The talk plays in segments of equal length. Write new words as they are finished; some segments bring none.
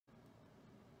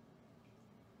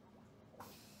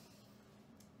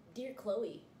Dear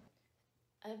Chloe,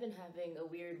 I've been having a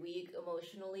weird week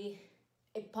emotionally.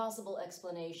 A possible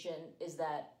explanation is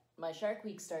that my Shark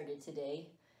Week started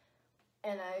today,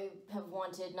 and I have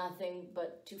wanted nothing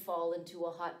but to fall into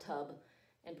a hot tub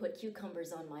and put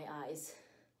cucumbers on my eyes.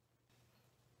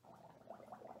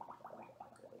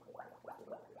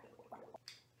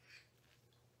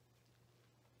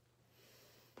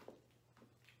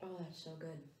 Oh, that's so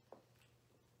good.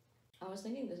 I was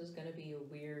thinking this was gonna be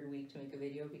a weird week to make a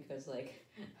video because, like,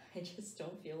 I just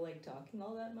don't feel like talking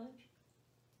all that much.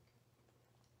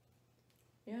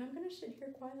 Yeah, I'm gonna sit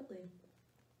here quietly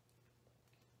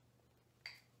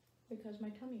because my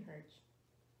tummy hurts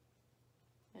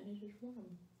and it is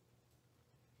warm.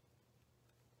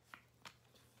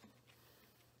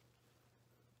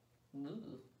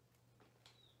 Ooh.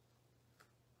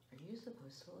 Are you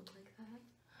supposed to look like that?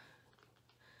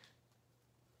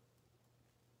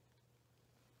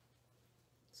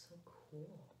 So cool.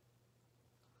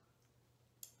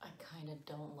 I kind of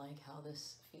don't like how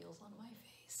this feels on my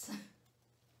face.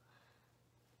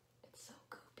 It's so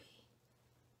goopy.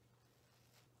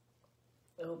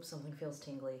 Oh, something feels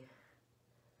tingly.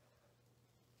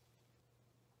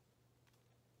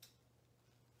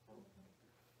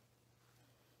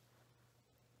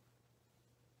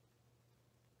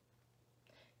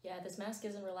 Yeah, this mask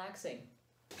isn't relaxing.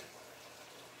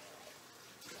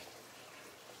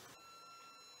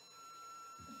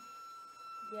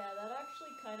 Yeah, that actually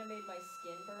kind of made my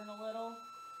skin burn a little.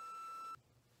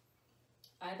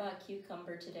 I bought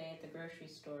cucumber today at the grocery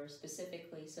store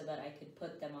specifically so that I could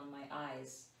put them on my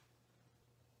eyes.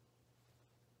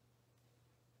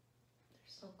 They're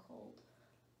so cold.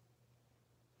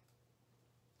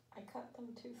 I cut them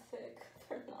too thick.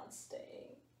 They're not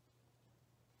staying.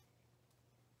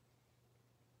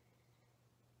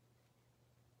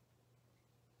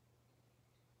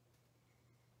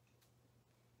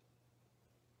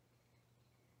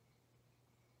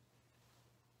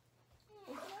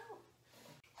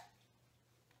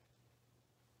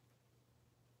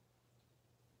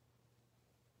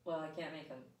 Well, I can't make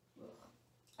them. Ugh.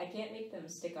 I can't make them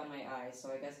stick on my eyes,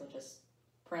 so I guess I'll just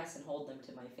press and hold them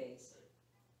to my face.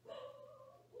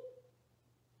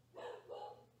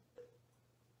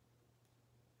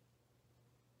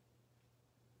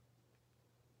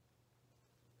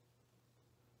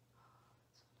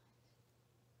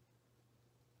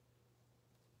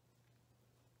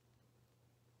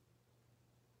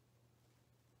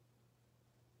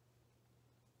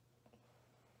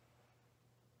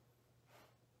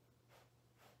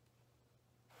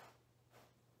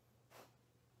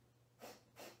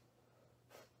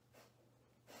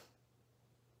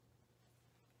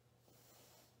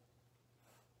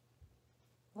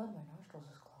 One of my nostrils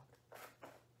is clogged.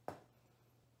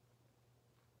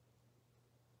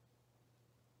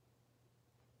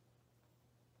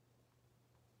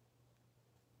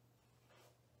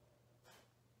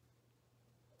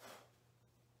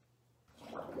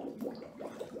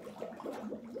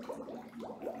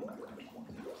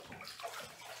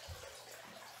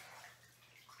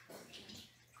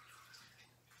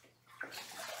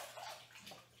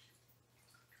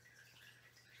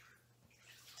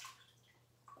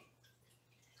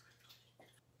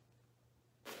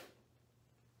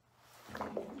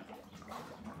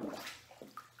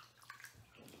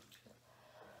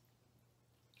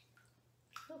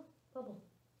 Oh, bubble.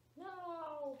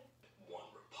 No! One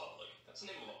Republic. That's the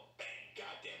name of a band.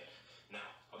 God damn it. Now,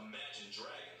 Imagine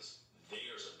Dragons.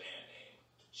 There's a band name.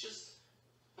 Just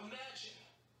imagine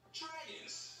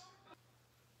dragons.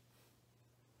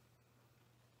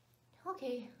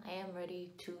 Okay, I am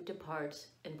ready to depart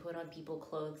and put on people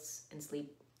clothes and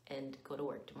sleep and go to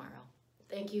work tomorrow.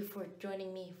 Thank you for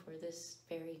joining me for this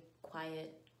very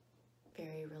quiet,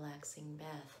 very relaxing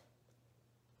bath.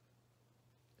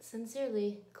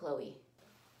 Sincerely, Chloe.